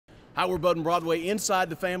Hi, we're Bud and Broadway inside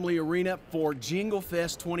the Family Arena for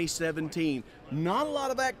JingleFest 2017. Not a lot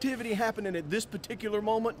of activity happening at this particular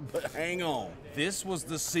moment, but hang on. This was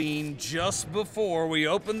the scene just before we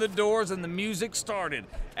opened the doors and the music started.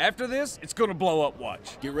 After this, it's gonna blow up,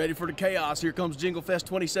 watch. Get ready for the chaos. Here comes JingleFest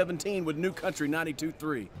 2017 with New Country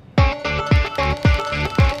 92.3.